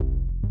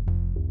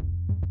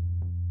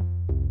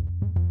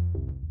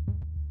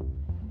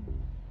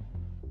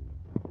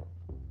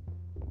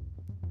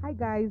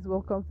Hi guys,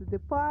 welcome to the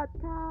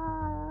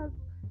podcast.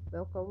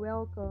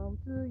 Welcome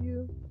to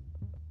you.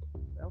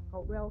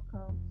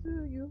 Welcome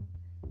to you.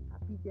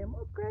 Happy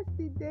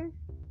Democracy Day.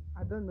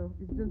 I don't know,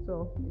 it's June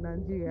 12 in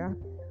Nigeria.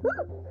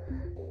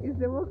 It's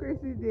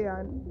Democracy Day,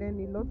 and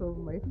then a lot of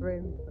my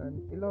friends and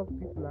a lot of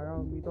people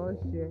around me don't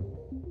share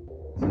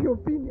the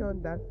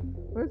opinion that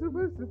we're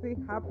supposed to say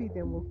Happy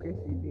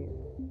Democracy Day.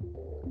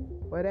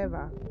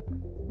 Whatever.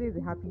 Today is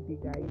a happy day,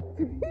 guys.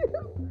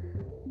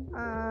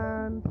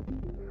 And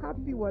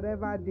happy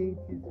whatever day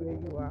it is where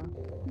you are.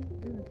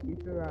 This is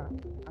Kisura,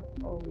 as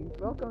always.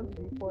 Welcome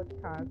to the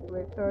podcast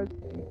where thoughts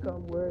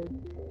become words.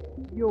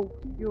 Yo,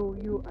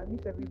 I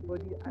miss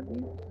everybody. I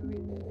miss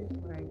doing this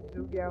my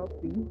jovial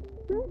thing.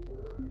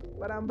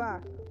 But I'm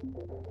back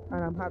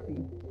and I'm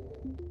happy.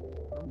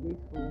 I'm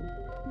grateful.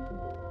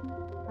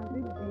 Has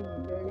it been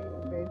a very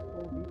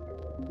eventful week?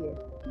 Yes.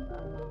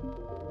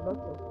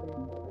 Lots of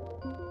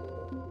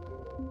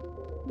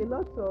a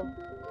lot of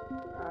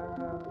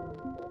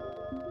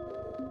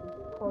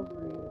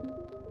discovery,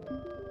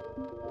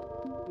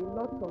 a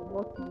lot of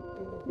not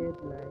meeting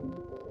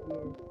deadlines,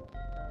 yes,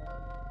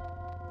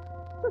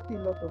 just a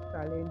lot of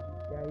challenges,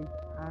 guys.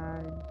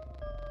 And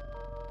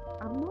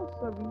I'm not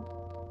sorry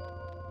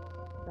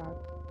that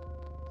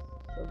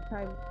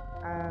sometimes,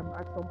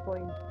 at some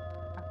point,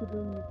 I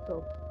couldn't meet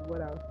up to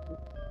what I was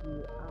supposed to do.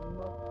 I'm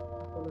not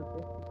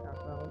apologetic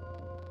about it.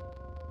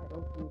 I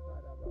don't feel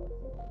bad about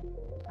it.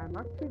 I'm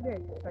actually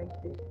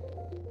excited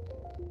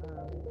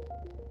um,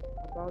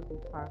 about the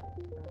fact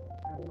that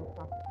I'm not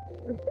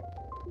perfect.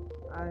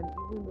 And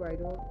even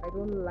though I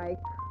don't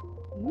like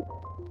it,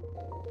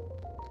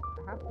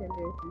 I have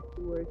tendencies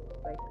towards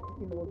like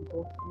ticking all the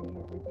boxes,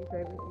 making sure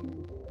everything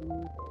is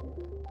good.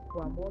 But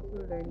I'm also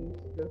learning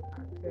to just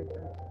accept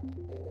that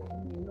I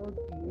may not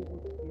be able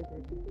to get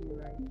everything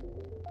right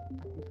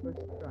at the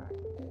first try.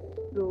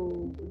 So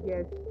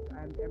yes,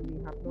 I may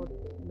have not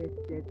met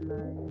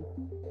deadlines,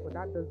 but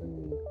that doesn't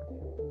mean I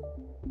should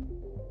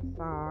be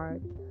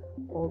sad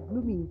or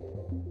gloomy.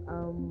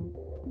 Um,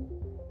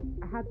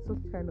 I had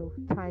such kind of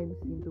times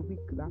in the week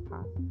that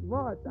passed,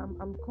 but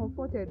I'm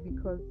comforted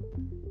because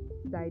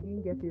that I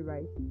didn't get it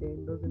right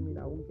then doesn't mean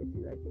I won't get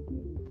it right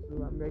again.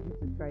 So I'm ready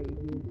to try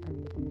again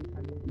and again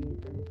and again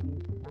and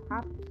again if I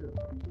have to.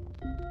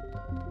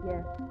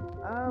 Yeah.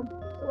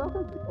 So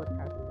welcome to the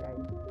podcast,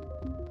 guys.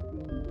 It's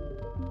been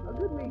a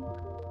good week.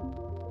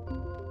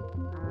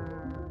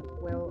 And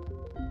well,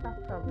 start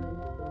traveling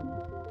soon,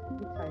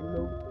 which I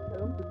love. I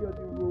love to be on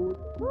the road.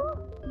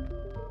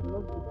 I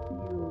love the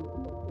feel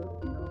of just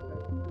being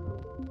outside of my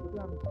house.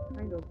 Although I'm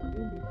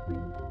in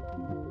between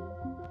feelings.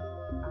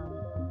 I'm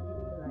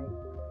feeling like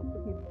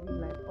okay, it's been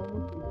like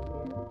almost a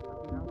year.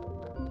 I've been out of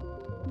my house.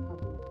 I've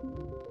not traveled in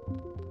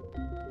like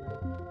a year.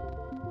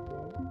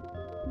 No,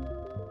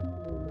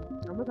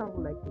 I'm not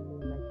traveled like like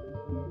a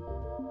year.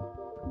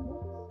 I've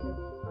not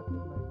stepped out of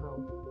my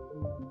house in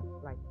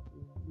like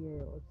a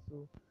year or so.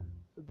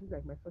 So this is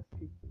like my first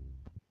trip.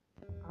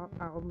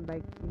 I'm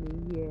like in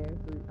a year,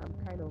 so I'm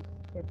kind of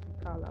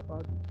skeptical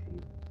about the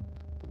trip.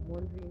 I'm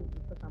wondering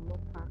because I'm not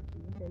packed. I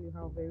didn't tell you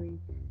how very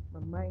my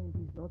mind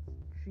is not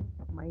trip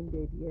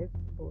minded yet,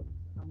 but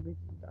I'm going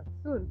to do that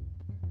soon.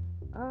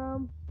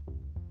 Um,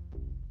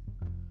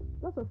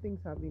 Lots of things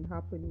have been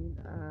happening,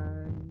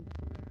 and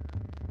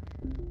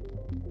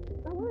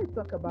I want to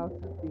talk about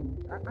two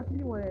things. I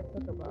actually want to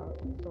talk about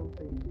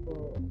something,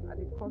 but at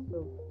the cost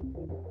of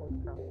doing the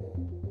podcast,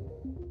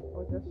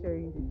 or just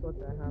sharing the thoughts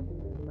I have in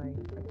my mind.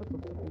 I thought of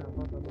talking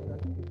about another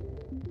thing.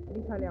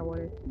 Initially, I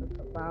wanted to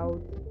talk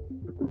about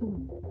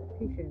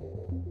patience.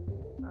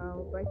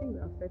 But I think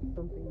I've said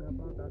something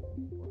about that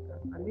in the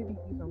podcast. And maybe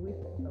if I'm going to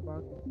talk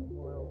about it some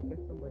more, I'll get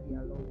somebody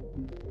along with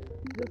me.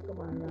 Just come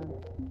around.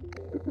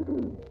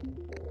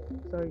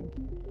 Sorry,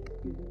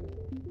 excuse me.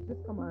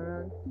 Just come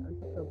around and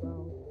talk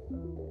about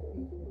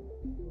patience.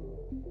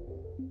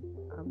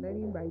 I'm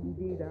learning by the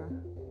day that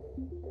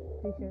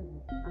patience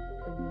is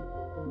actually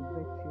a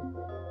virtue.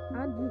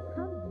 And you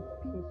can't be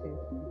patient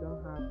if you don't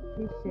have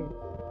patience,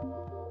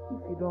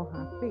 if you don't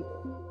have faith.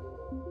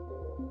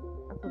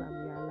 That's what I'm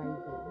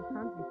realizing. You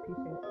can't be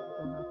patient if you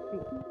don't have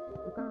faith.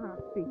 You can't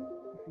have faith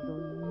if you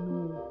don't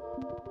know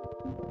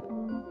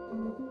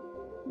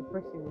the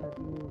person you're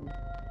dealing with.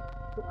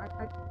 So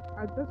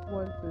I just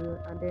want to,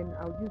 and then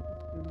I'll use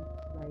this to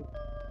like,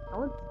 I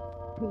want to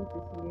paint a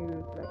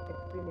scenario to like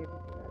explain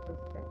everything I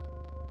just said.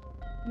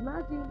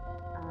 Imagine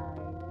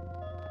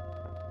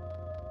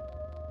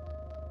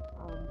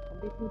I'm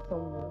dating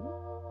someone,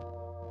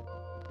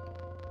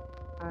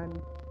 and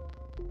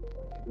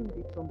I shouldn't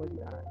date somebody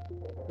that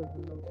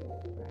doesn't love me,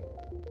 right?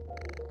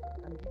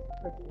 And this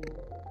person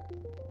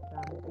that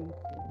I'm dating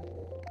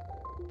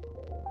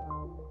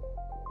um,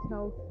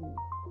 tells me,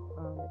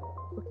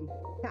 okay,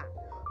 yeah,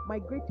 my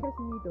greatest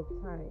need of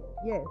time.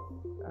 Yes,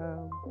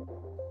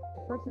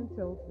 the person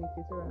tells me,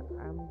 Kisura,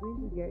 I'm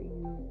going to get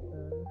you.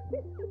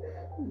 This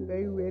is a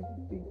very weird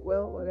thing.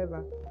 Well,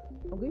 whatever.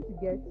 I'm going to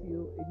get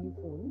you a new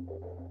phone,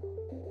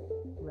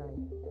 right?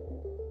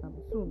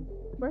 Soon.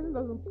 The person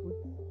doesn't put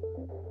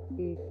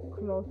a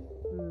clause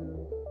to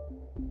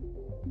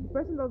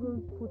person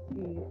doesn't put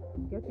a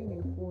getting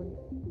a phone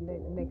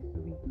next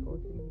week or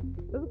 3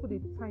 weeks. Doesn't put a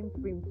time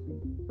frame to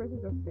it. The person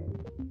just says,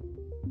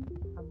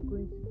 "I'm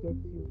going to get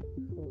you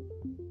a phone."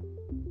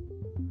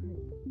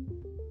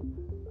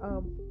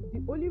 The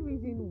only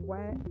reason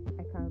why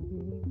I can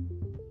believe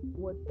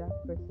what that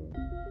person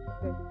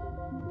said to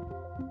me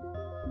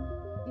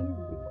is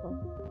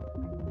because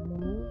I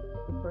know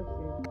the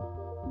person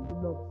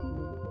loves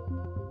me.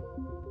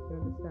 You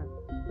understand?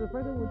 So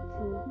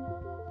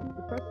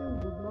the person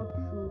would not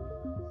throw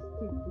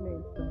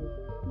statements like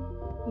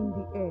in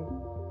the air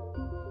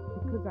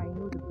because I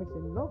know the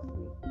person loves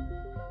me.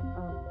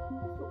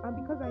 And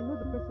because I know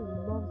the person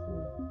loves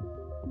me,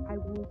 I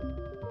would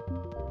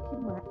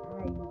keep my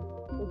eyes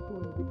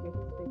open with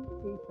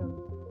expectation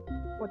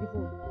for the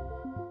phone,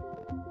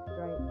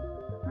 right?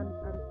 And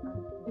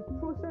the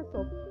process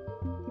of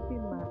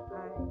keeping my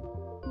eyes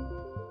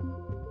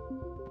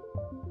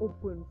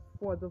open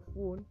for the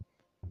phone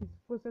is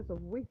process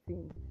of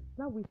waiting.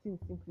 Not waiting,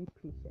 simply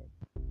patient.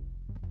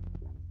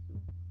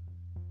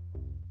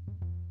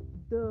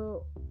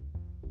 The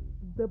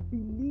the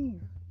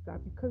belief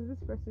that because this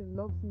person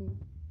loves me,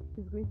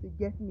 he's going to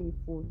get me a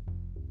phone,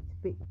 it's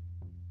fake.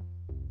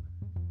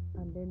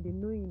 And then the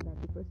knowing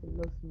that the person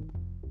loves me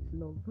is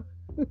love.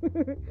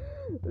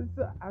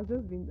 So I've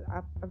just been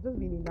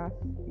in that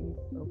state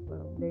of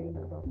learning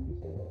about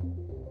patience.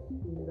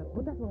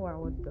 But that's not what I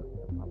want to talk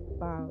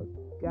about,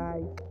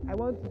 guys. I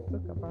want to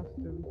talk about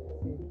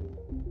storytelling.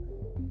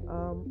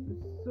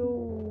 So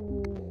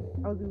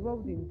I was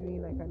involved in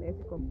doing like an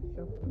essay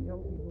competition for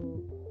young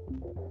people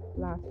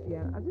last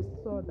year. I just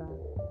saw that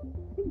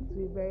I think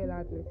to a very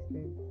large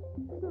extent,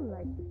 we don't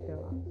like to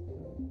tell our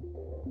stories.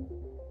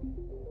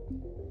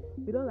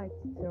 We don't like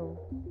to tell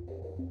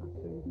our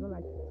stories. We don't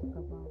like to talk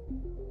about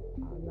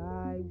our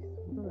lives.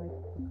 We don't like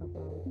to talk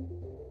about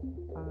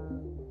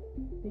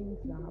things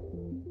that are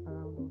happening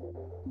around us.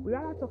 We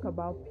rather talk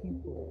about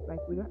people. Like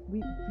we love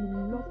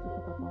to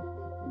talk about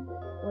people.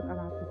 What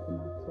other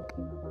people are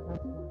talking about.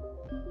 That's one.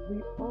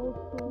 We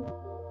also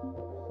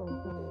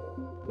sometimes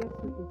get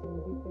so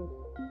intimidated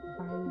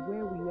by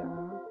where we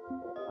are,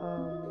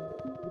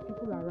 the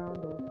people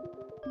around us,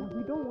 that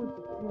we don't want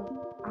to tell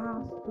our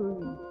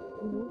story.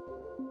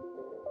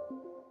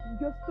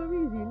 Your story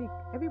is unique.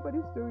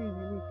 Everybody's story is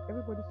unique.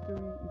 Everybody's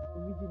story is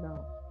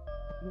original.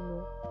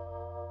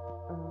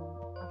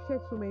 I've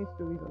shared so many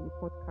stories on the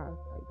podcast.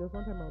 There was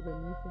one time I was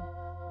reminiscing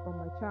about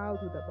my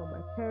childhood, about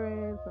my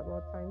parents,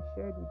 about time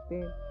shared with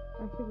them.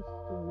 I shared a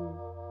story.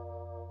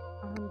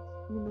 And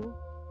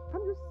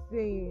I'm just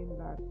saying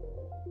that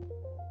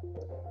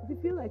if you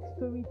feel like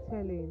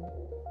storytelling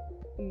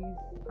is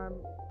an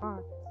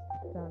art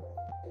that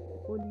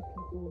only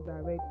people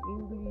that read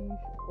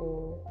English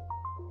or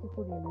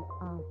people in the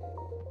art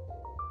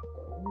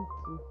need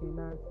to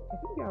enhance, I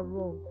think you're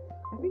wrong.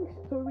 I think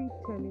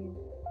storytelling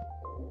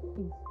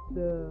is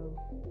the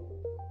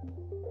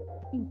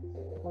it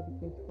for the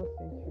 21st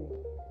century.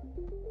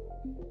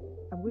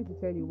 I'm going to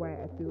tell you why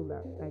I feel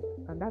that,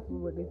 and that's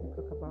what we're going to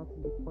talk about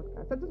in this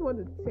podcast. I just want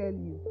to tell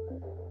you,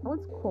 I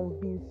want to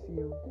convince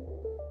you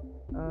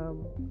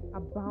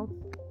about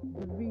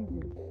the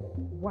reason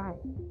why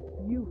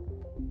you,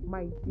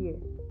 my dear,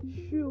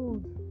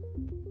 should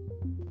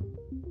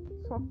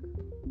talk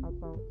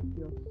about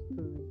your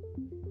story.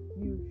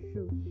 You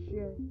should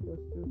share your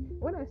story.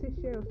 When I say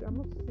share your story, I'm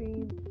not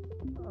saying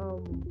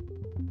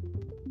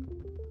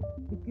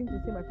begin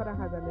to say my father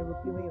has an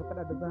aeroplane when your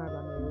father doesn't have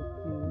an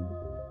aeroplane.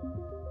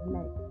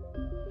 Like,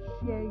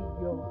 share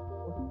your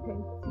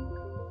authentic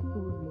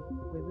story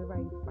wherever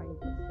you find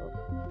yourself.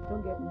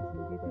 Don't get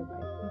intimidated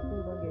by people.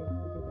 Don't get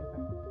intimidated by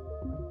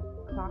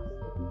class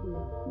or people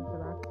you're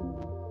interacting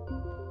with.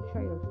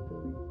 Share your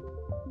story.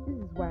 This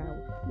is why I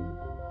would say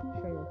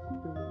share your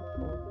story,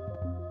 or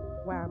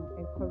why I'm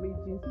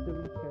encouraging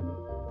storytelling.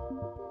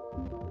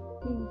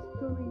 In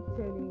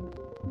storytelling,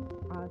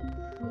 our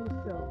true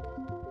self,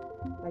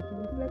 like the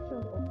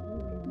reflection of who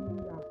we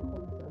really are,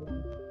 comes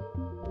alive.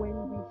 When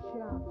we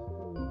share our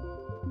story,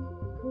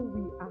 who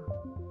we are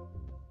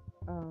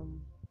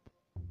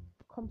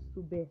comes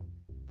to bear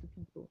to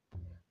people.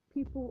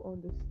 People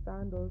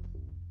understand us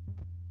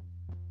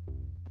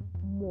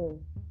more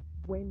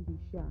when we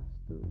share our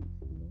stories.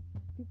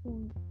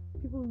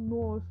 People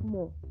know us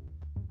more.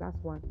 That's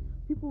one.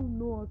 People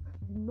know us.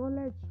 The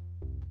knowledge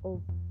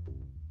of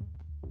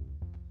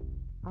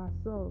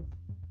ourselves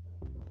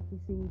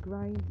is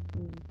ingrained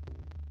in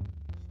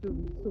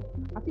stories. So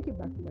I take it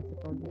back to my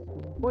secondary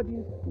school,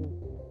 boarding school.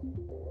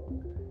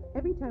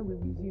 Every time we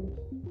resumed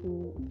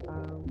school,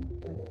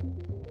 like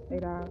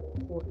either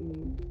for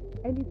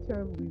any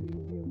term we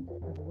resumed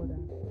as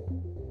boarders,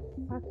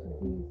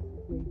 Saturdays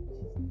were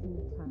gisting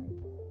time.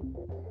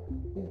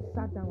 We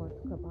sat down and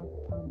talked about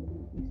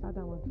family. We sat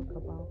down and talked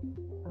about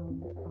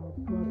our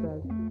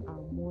brothers,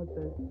 our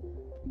mothers.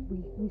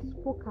 We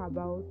spoke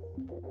about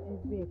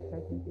every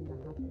exciting thing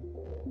that happened.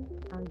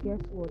 And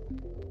guess what?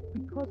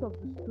 Because of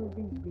the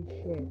stories we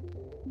shared,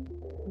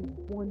 we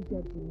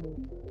bonded the more.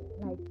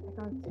 Like I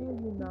can tell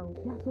you now,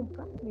 there are some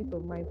classmates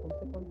of mine from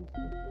secondary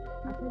school.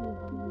 I tell you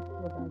how many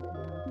brothers they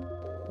have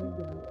when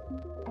they are.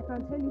 I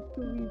can tell you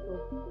stories of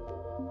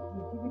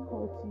the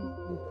difficulties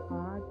they've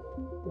had,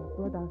 their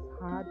brothers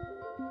had,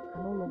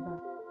 and all of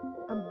that.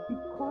 And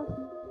because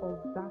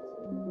of that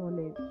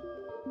knowledge,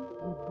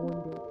 we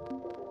bonded.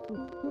 So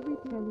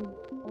storytelling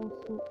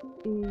also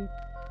aids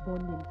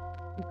bonding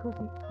because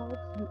it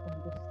helps you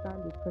understand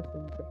a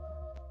person better.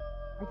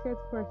 I said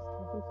first,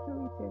 I said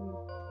storytelling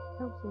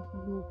helps us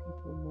know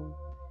people more.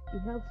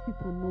 It helps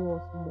people know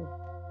us more.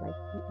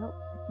 It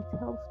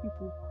helps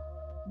people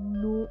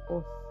know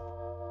us,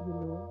 you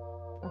know.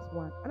 That's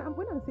one. And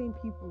when I'm saying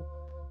people,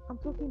 I'm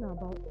talking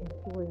about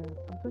employers,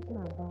 I'm talking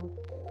about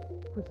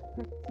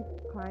prospective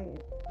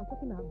clients, I'm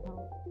talking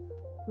about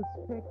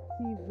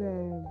prospective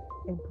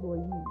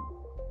employees.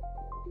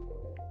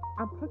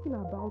 I'm talking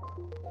about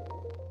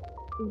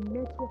a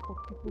network of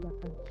people that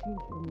can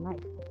change your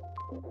life.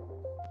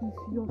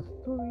 It's your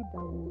story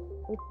that will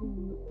open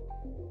you,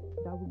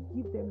 that will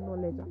give them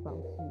knowledge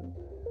about you.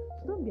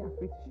 So don't be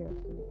afraid to share a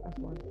story. That's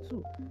one.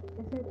 Two,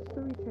 I said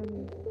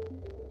storytelling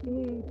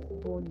aids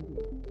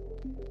bonding.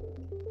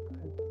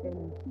 I'm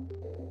telling you,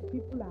 the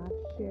people I have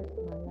shared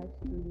my life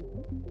story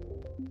with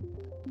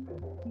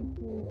are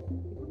people, a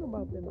good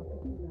number of them are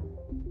people that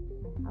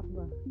I have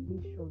no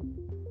affiliation,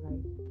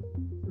 like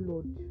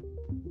blood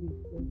with.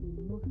 There's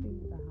nothing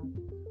that has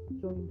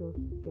joined us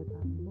together,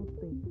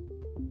 nothing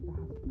that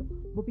has done.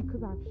 But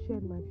because I've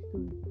shared my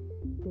story,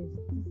 there's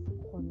this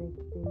connect,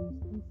 there is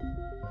this,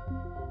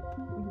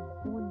 we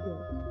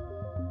bonded.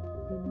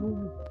 They know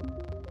me,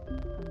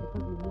 and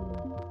because they know me,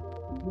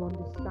 you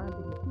understand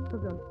me.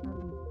 Because you understand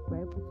me,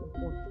 we're able to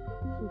bond.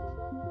 So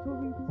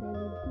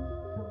storytelling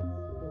helps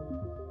bond,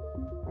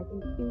 like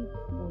it aids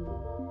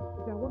bonding.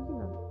 If you're working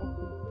in an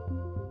office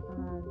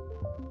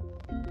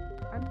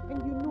and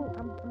you know,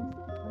 I'm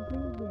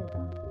saying here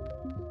that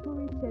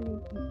storytelling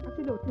is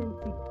actually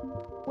authentic.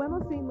 We're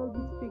not saying all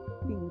these fake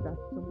things that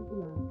some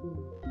people are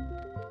doing.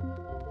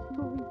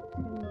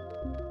 Storytelling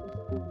is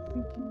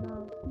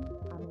original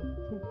and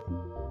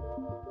authentic,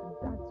 and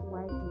that's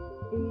why it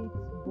aids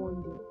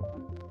bonding.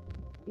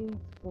 It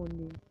aids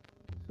bonding.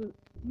 So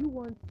you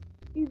want,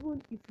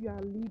 even if you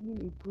are leading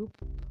a group,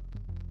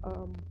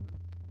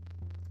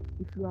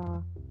 if you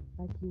are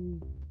like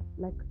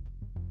like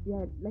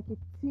like a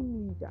team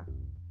leader,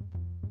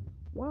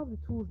 one of the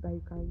tools that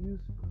you can use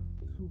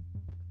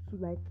to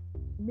like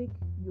make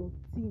your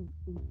team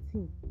a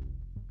team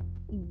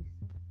is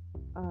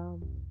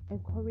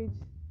encourage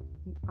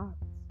the art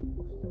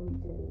of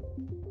storytelling.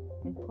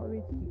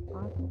 Encourage the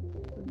art of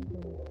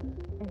storytelling.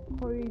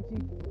 Encourage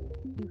it.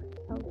 It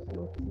helps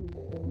your team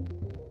bond.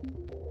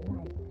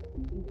 Like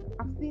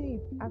I've seen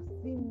it.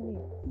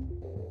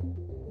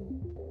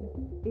 It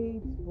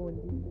aids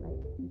bonding.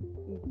 Like it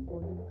aids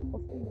bonding.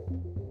 Office,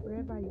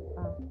 wherever you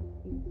are,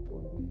 aids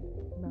bonding.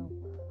 Now,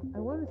 I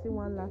want to say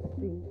one last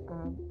thing.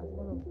 As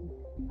one of the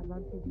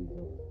advantages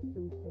of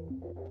storytelling.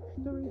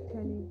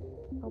 Storytelling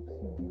helps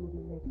you build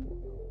a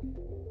network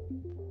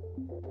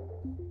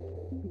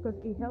because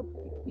it helps.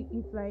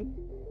 It's like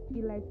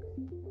it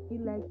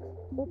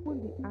open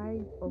the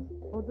eyes of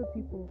other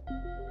people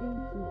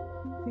into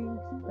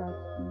things that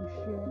you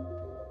share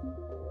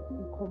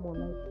in common.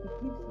 Like it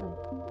gives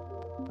like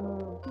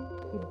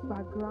a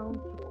background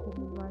to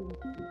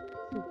commonality.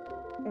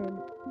 So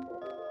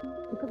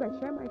because I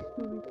share my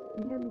story,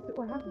 you hear me say,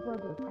 "Oh, I have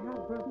brothers. My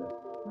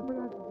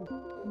brother did this."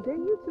 Then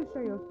you too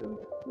share your story.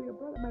 So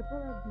my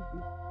brother did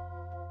this.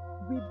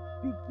 We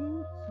begin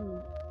to,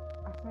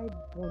 aside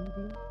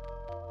bonding,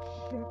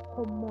 share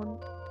common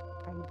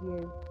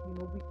ideas. You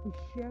know, we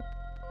share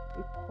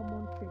a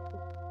common trait. So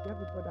you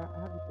have a brother, I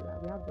have a brother,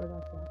 we have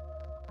brothers here.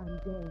 And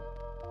then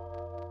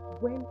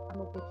when an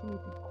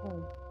opportunity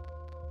comes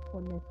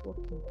for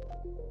networking,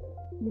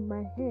 in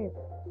my head,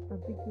 I'm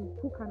thinking,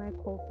 who can I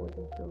call for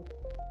this job?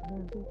 And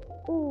I'm thinking,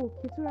 oh,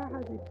 Ketura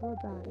has a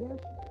brother. Yes,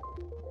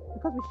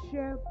 because we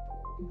share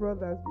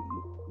brothers,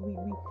 we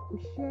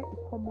share a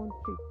common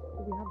trait. So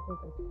we have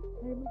brothers.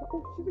 I remember,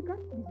 oh, she's a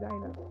graphic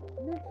designer.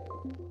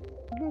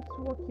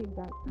 Networking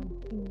that, and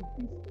in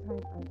this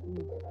time and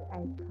age,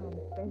 I can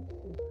bet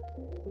you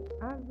the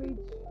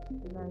average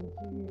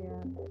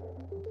Nigerian,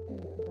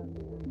 because I'm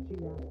in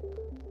Nigeria,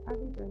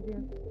 average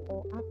Nigerian or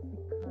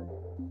African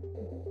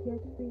is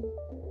getting,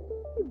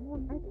 even,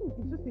 I think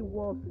it's just a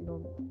world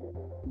phenomenon.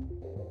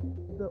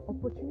 The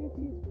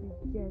opportunities we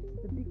get,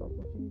 the big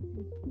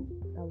opportunities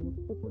that would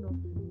open up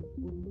to me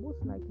would most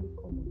likely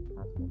come on the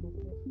platform of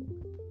network.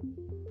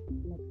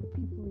 Like the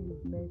people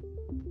you've met,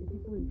 the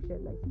people you've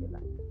shared life together,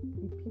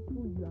 the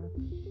people you have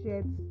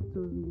shared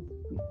stories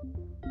with.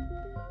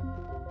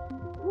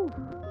 Whew.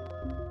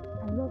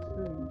 I love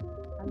stories.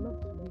 I love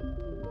to read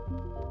stories.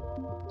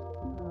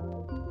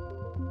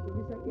 So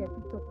recently I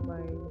picked up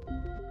my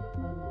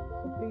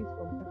some plays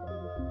from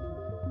secondary school.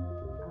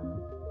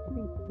 I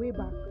think way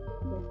back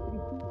there's 3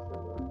 books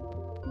that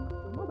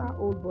I'm not that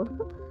old, but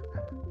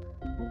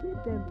I read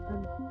them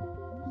and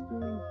those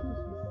stories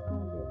just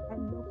resounded. I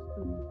love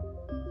stories.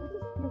 I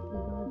just kept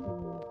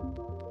imagining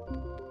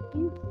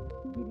if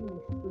reading a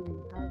story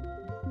has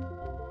this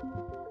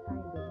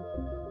kind of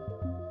effect on me,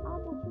 how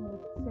much more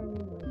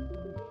telling my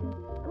story?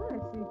 And when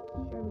I say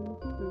sharing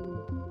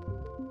stories,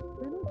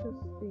 we're not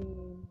just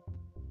saying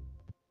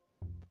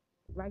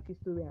write a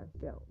story and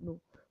sell. No,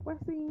 we're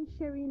saying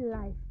sharing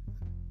life.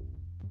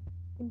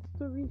 In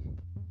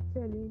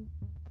storytelling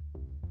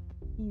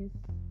is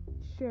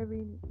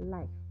sharing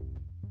life.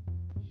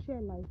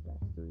 Share life by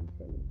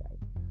storytelling, guys.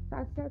 So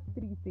I said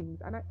three things,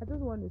 and I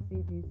just want to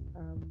say this.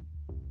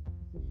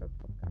 It's a short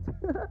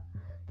podcast.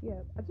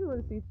 Yeah, I just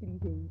want to say three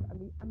things.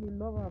 I'm a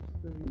lover of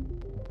stories.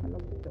 I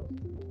love to tell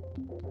stories.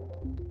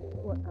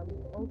 But I'm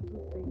also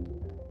saying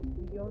that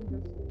beyond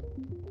just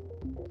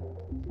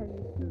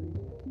telling stories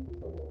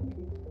or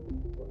reading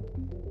stories or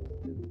listening to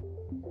stories,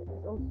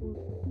 it's also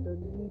the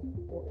need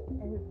for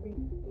every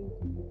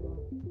individual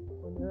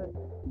on earth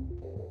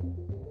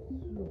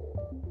to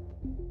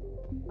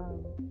um,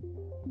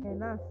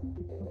 enhance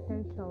the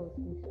potentials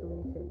in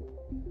storytelling.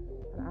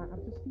 And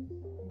I've just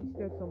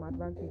listed some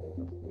advantages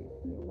of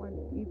storytelling. One,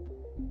 it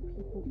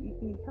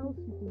helps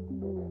people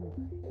know you,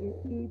 it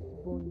aids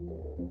bonding,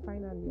 and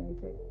finally, I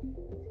said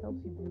it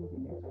helps you build a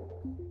network,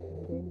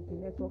 and then the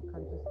network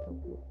can just help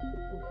you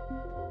open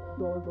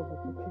doors of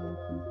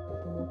opportunities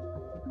as much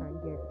as you can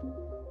get.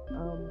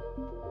 Um,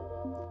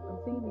 I'm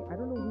saying it. I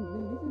don't know who's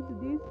been listening to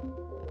this.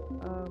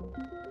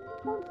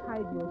 Don't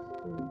hide your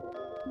story.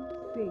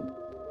 Say,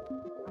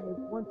 I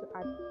want to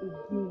add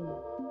again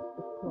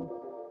the plot.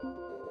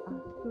 Our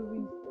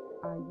stories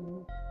are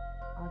unique.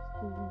 Our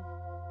stories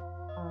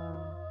are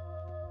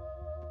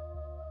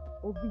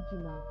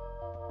original.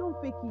 Don't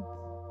fake it.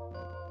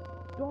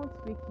 Don't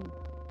fake it.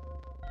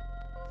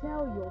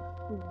 Tell your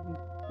story.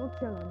 Don't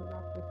tell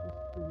another person's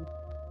story.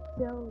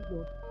 Tell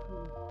your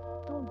story.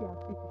 Don't be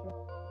artificial.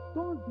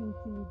 Don't be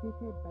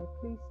intimidated by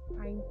place,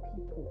 time,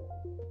 people.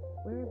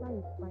 Wherever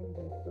you find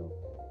yourself,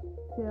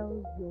 tell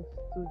your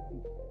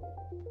story.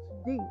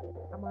 Today,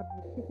 I'm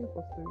advocating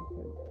for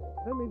storytelling.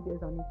 I don't know if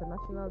there's an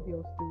international day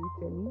of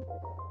storytelling,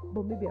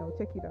 but maybe I'll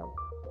check it out.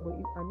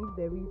 And if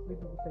there is,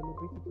 maybe we'll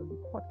celebrate it on the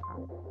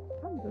podcast.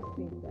 I'm just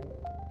saying, guys,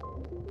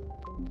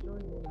 enjoy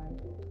your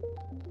life,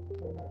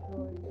 enjoy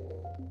yourself,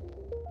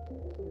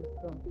 and tell your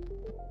story.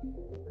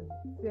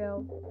 There are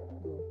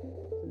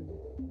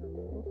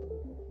lots of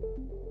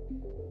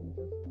opportunities in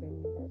just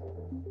telling your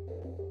story.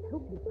 I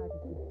hope you've had a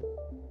good day,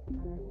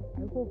 and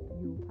I hope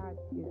you had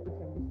a good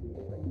time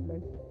listening and you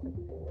learned quite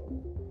a few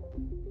things.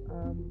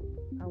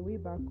 I'm way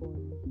back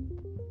on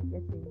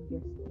getting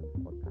guests on the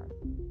podcast.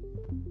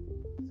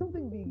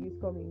 Something big is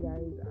coming,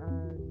 guys,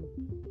 and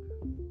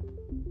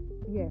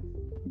yes,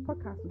 the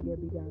podcast will get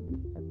bigger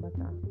and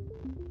better as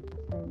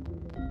time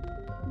goes on.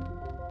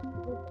 I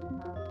hope you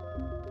have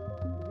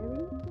a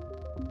very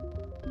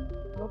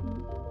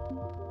lovely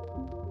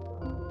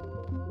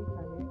week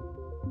ahead,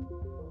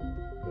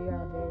 day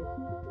ahead,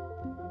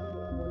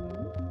 evening,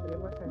 morning,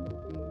 whatever time of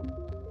day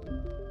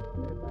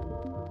wherever you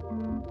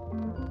are.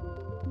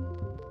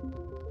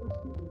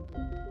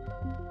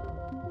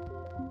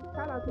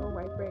 Shout out to all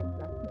my friends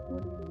that keep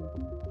warning me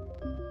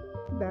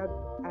that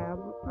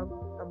I'm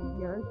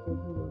behind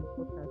schedule on the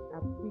podcast. I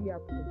really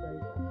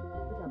apologize. I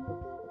should have done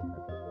this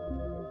podcast on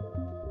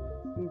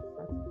Wednesday,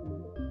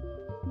 Saturday,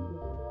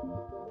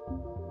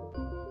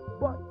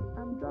 but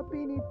I'm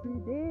dropping it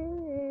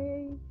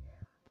today.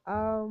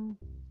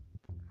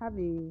 Have a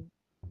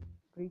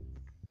great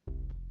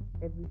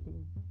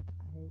everything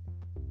ahead.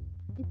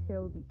 Eat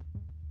healthy.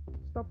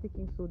 Stop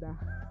taking soda.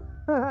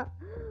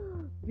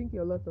 Drink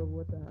a lot of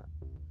water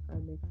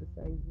and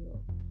exercise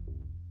well.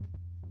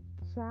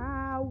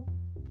 Ciao,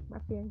 my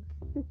friends.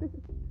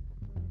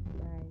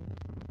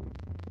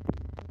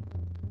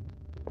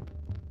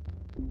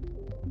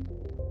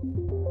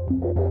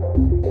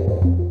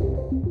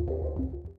 Bye.